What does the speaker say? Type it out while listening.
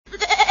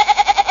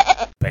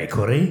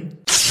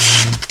pecore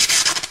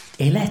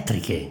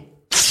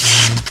elettriche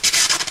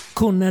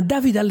con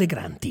Davide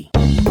Allegranti.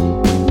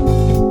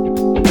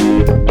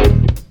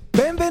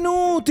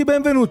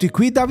 Benvenuti,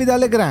 qui Davide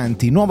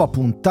Allegranti, nuova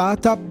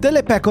puntata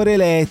delle pecore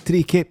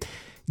elettriche.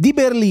 Di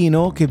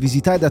Berlino, che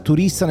visitai da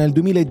turista nel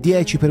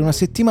 2010 per una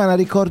settimana,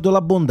 ricordo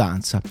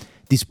l'abbondanza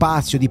di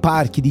spazio, di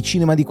parchi, di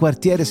cinema di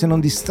quartiere se non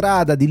di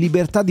strada, di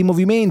libertà di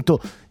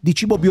movimento, di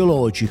cibo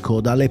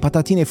biologico, dalle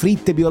patatine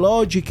fritte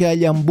biologiche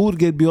agli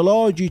hamburger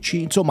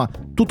biologici, insomma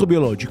tutto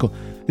biologico.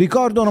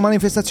 Ricordo una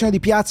manifestazione di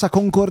piazza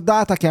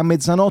concordata che a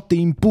mezzanotte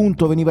in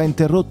punto veniva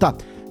interrotta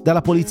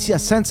dalla polizia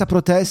senza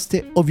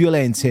proteste o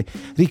violenze.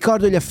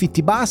 Ricordo gli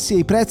affitti bassi e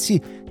i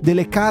prezzi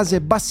delle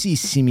case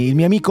bassissimi. Il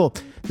mio amico,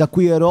 da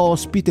cui ero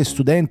ospite,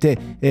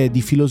 studente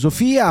di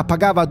filosofia,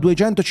 pagava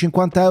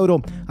 250 euro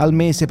al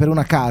mese per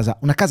una casa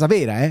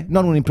vera,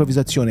 non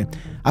un'improvvisazione.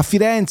 A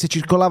Firenze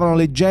circolavano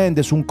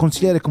leggende su un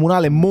consigliere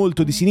comunale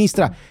molto di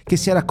sinistra che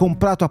si era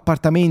comprato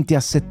appartamenti a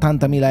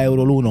 70.000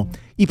 euro l'uno.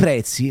 I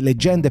prezzi,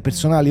 leggende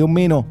personali o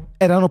meno,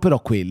 erano però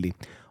quelli.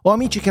 Ho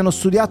amici che hanno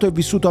studiato e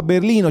vissuto a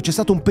Berlino. C'è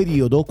stato un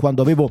periodo,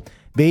 quando avevo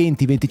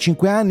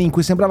 20-25 anni, in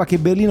cui sembrava che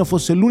Berlino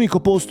fosse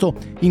l'unico posto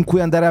in cui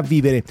andare a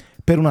vivere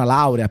per una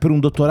laurea, per un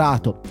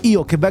dottorato.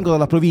 Io, che vengo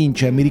dalla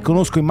provincia e mi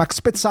riconosco in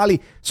Max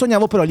Pezzali,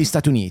 sognavo però gli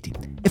Stati Uniti.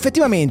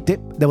 Effettivamente,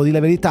 devo dire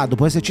la verità,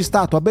 dopo esserci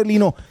stato a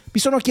Berlino, mi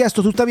sono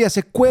chiesto tuttavia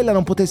se quella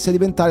non potesse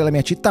diventare la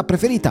mia città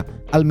preferita,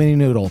 almeno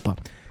in Europa.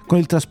 Con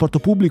il trasporto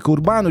pubblico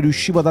urbano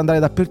riuscivo ad andare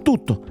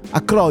dappertutto.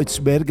 A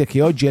Kreuzberg,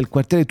 che oggi è il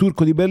quartiere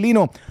turco di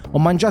Berlino, ho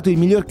mangiato il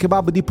miglior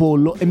kebab di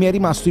pollo e mi è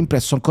rimasto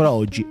impresso ancora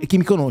oggi, e chi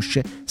mi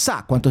conosce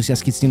sa quanto sia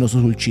schizzinoso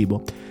sul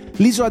cibo.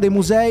 L'isola dei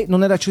musei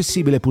non era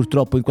accessibile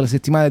purtroppo in quella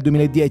settimana del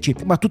 2010,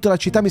 ma tutta la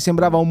città mi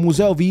sembrava un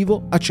museo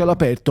vivo a cielo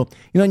aperto.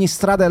 In ogni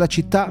strada della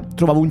città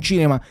trovavo un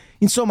cinema.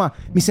 Insomma,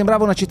 mi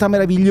sembrava una città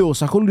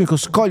meravigliosa, con l'unico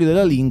scoglio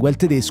della lingua, il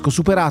tedesco,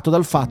 superato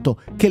dal fatto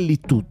che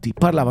lì tutti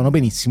parlavano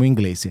benissimo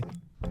inglese.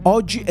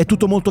 Oggi è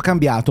tutto molto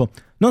cambiato.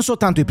 Non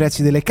soltanto i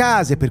prezzi delle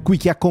case, per cui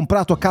chi ha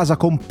comprato casa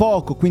con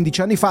poco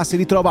 15 anni fa si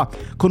ritrova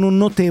con un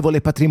notevole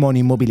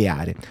patrimonio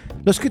immobiliare.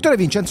 Lo scrittore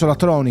Vincenzo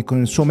Latronico,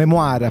 nel suo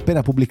memoir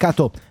appena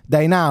pubblicato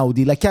da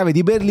Einaudi, La chiave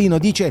di Berlino,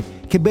 dice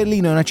che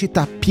Berlino è una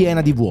città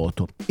piena di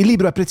vuoto. Il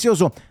libro è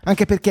prezioso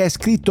anche perché è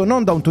scritto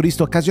non da un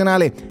turista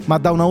occasionale, ma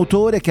da un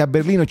autore che a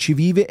Berlino ci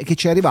vive e che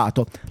ci è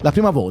arrivato la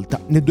prima volta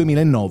nel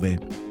 2009.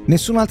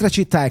 Nessun'altra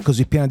città è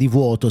così piena di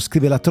vuoto,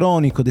 scrive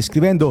Latronico,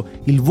 descrivendo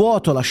il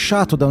vuoto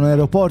lasciato da un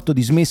aeroporto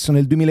dismesso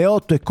nel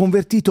 2008 e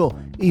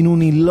convertito in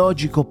un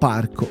illogico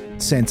parco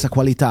senza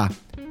qualità.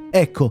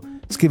 Ecco,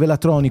 scrive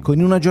Latronico,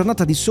 in una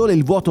giornata di sole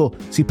il vuoto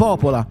si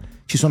popola.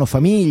 Ci sono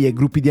famiglie,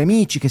 gruppi di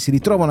amici che si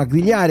ritrovano a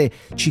grigliare,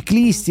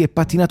 ciclisti e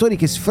pattinatori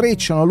che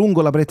sfrecciano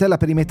lungo la bretella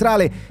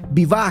perimetrale,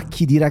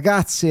 bivacchi di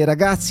ragazze e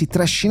ragazzi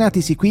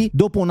trascinatisi qui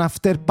dopo un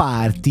after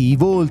party, i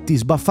volti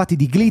sbaffati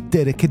di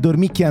glitter che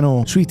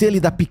dormicchiano sui teli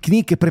da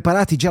picnic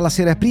preparati già la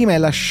sera prima e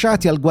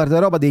lasciati al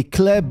guardaroba dei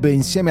club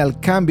insieme al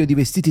cambio di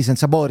vestiti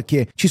senza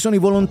borchie. Ci sono i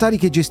volontari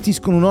che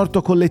gestiscono un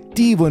orto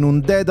collettivo in un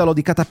dedalo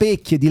di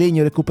catapecchie di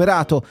legno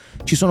recuperato,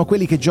 ci sono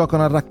quelli che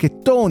giocano a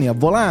racchettoni, a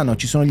volano,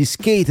 ci sono gli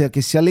skater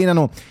che si allenano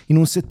in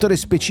un settore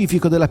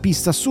specifico della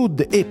pista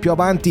sud e più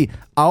avanti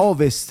a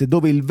ovest,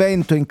 dove il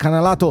vento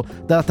incanalato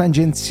dalla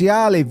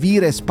tangenziale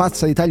vira e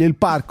spazza di taglio il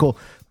parco,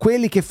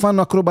 quelli che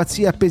fanno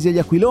acrobazie appesi agli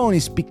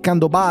aquiloni,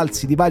 spiccando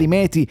balzi di vari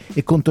metri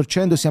e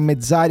contorcendosi a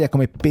mezz'aria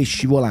come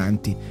pesci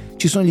volanti.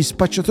 Ci sono gli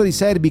spacciatori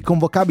serbi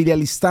convocabili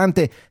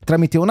all'istante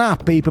tramite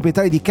un'app e i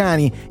proprietari di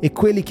cani e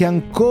quelli che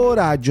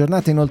ancora a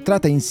giornata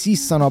inoltrata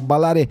insistono a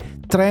ballare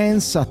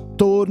trance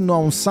attorno a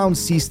un sound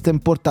system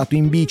portato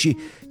in bici.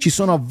 Ci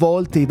sono a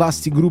volte i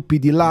vasti gruppi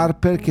di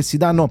LARPer che si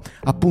danno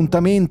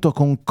appuntamento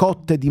con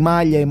cotte di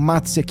maglia e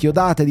mazze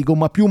chiodate di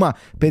gomma piuma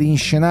per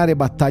inscenare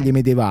battaglie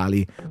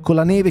medievali. Con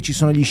la neve ci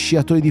sono gli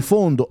sciatori di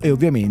fondo e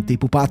ovviamente i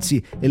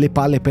pupazzi e le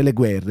palle per le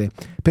guerre.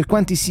 Per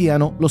quanti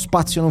siano, lo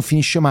spazio non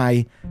finisce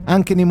mai.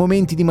 Anche nei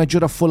momenti di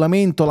maggior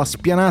affollamento la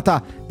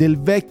spianata del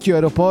vecchio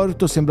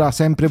aeroporto sembra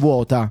sempre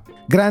vuota.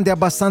 Grande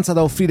abbastanza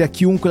da offrire a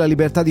chiunque la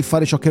libertà di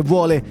fare ciò che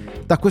vuole.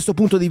 Da questo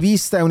punto di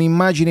vista è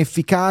un'immagine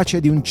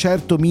efficace di un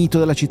certo mito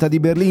della città di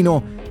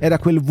Berlino. Era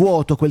quel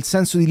vuoto, quel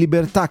senso di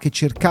libertà che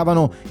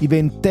cercavano i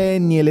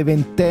ventenni e le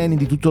ventenni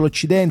di tutto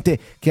l'Occidente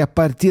che a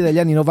partire dagli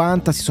anni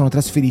 90 si sono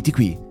trasferiti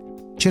qui.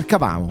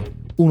 Cercavamo.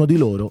 Uno di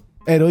loro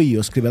ero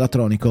io, scrive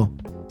Latronico.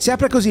 Si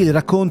apre così il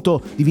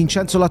racconto di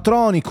Vincenzo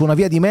Latronico, una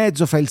via di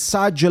mezzo fra il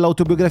saggio e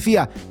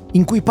l'autobiografia,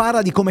 in cui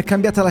parla di come è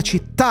cambiata la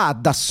città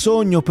da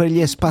sogno per gli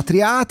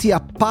espatriati a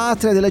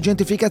patria della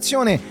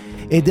gentrificazione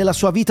e della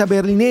sua vita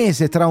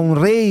berlinese tra un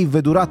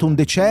rave durato un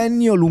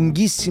decennio,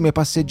 lunghissime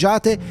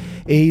passeggiate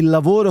e il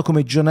lavoro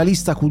come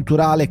giornalista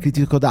culturale e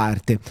critico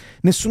d'arte.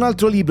 Nessun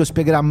altro libro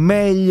spiegherà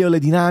meglio le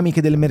dinamiche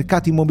del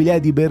mercato immobiliare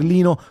di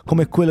Berlino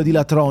come quello di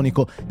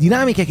Latronico,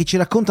 dinamiche che ci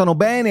raccontano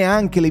bene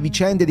anche le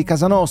vicende di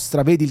casa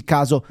nostra, vedi il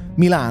caso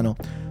Milano.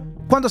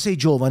 Quando sei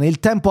giovane, il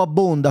tempo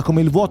abbonda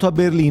come il vuoto a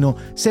Berlino,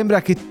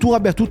 sembra che tu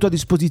abbia tutto a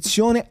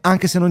disposizione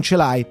anche se non ce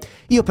l'hai.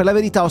 Io per la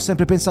verità ho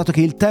sempre pensato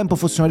che il tempo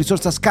fosse una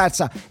risorsa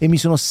scarsa e mi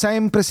sono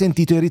sempre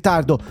sentito in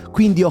ritardo,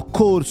 quindi ho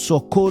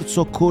corso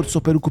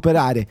per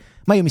recuperare.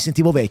 Ma io mi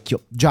sentivo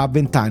vecchio, già a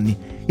 20 anni.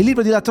 Il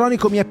libro di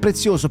Latronico mi è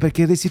prezioso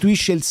perché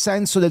restituisce il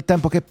senso del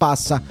tempo che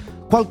passa.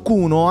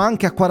 Qualcuno,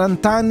 anche a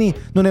 40 anni,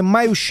 non è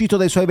mai uscito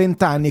dai suoi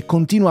 20 anni e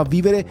continua a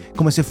vivere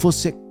come se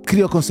fosse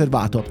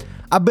crioconservato.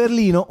 A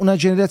Berlino una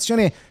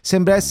generazione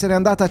sembra essere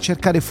andata a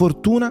cercare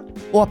fortuna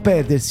o a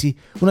perdersi,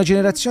 una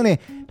generazione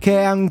che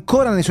è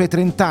ancora nei suoi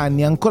 30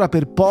 anni, ancora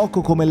per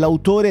poco come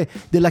l'autore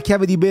della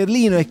chiave di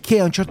Berlino e che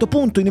a un certo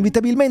punto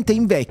inevitabilmente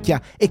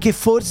invecchia e che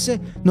forse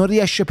non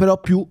riesce però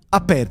più a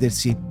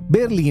perdersi.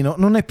 Berlino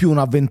non è più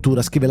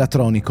un'avventura, scrive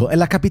Latronico, è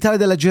la capitale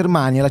della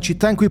Germania, la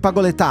città in cui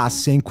pago le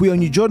tasse, in cui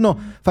ogni giorno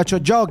faccio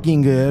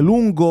jogging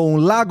lungo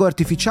un lago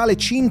artificiale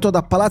cinto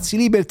da palazzi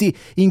liberty,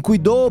 in cui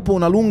dopo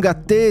una lunga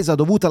attesa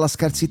dovuta alla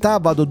scarsità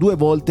vado 2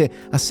 volte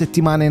a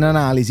settimana in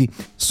analisi.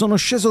 Sono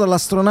sceso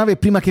dall'astronave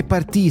prima che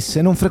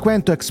partisse, non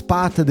frequento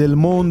expat del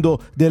mondo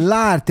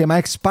dell'arte, ma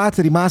expat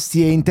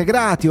rimasti e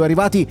integrati o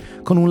arrivati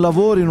con un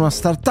lavoro in una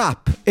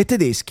startup. E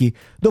tedeschi,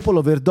 dopo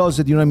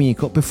l'overdose di un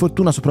amico, per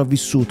fortuna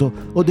sopravvissuto,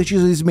 ho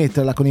deciso di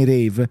smetterla con i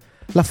rave.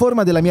 La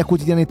forma della mia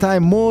quotidianità è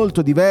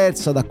molto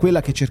diversa da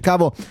quella che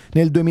cercavo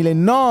nel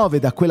 2009,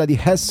 da quella di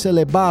Hessel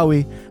e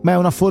Bowie, ma è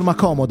una forma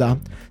comoda.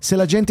 Se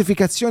la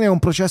gentrificazione è un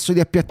processo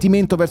di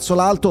appiattimento verso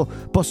l'alto,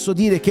 posso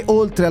dire che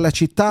oltre alla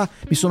città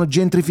mi sono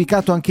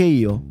gentrificato anche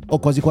io. Ho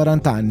quasi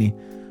 40 anni.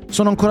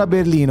 Sono ancora a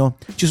Berlino,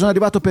 ci sono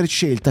arrivato per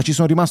scelta, ci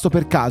sono rimasto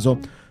per caso.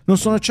 Non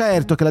sono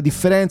certo che la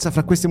differenza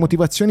fra queste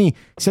motivazioni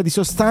sia di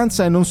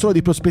sostanza e non solo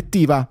di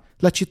prospettiva.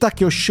 La città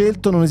che ho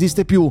scelto non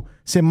esiste più,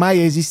 se mai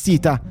è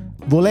esistita.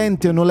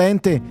 Volente o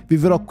nolente,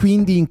 vivrò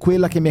quindi in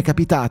quella che mi è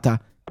capitata.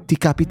 Ti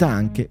capita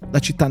anche la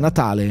città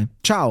natale.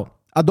 Ciao,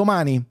 a domani!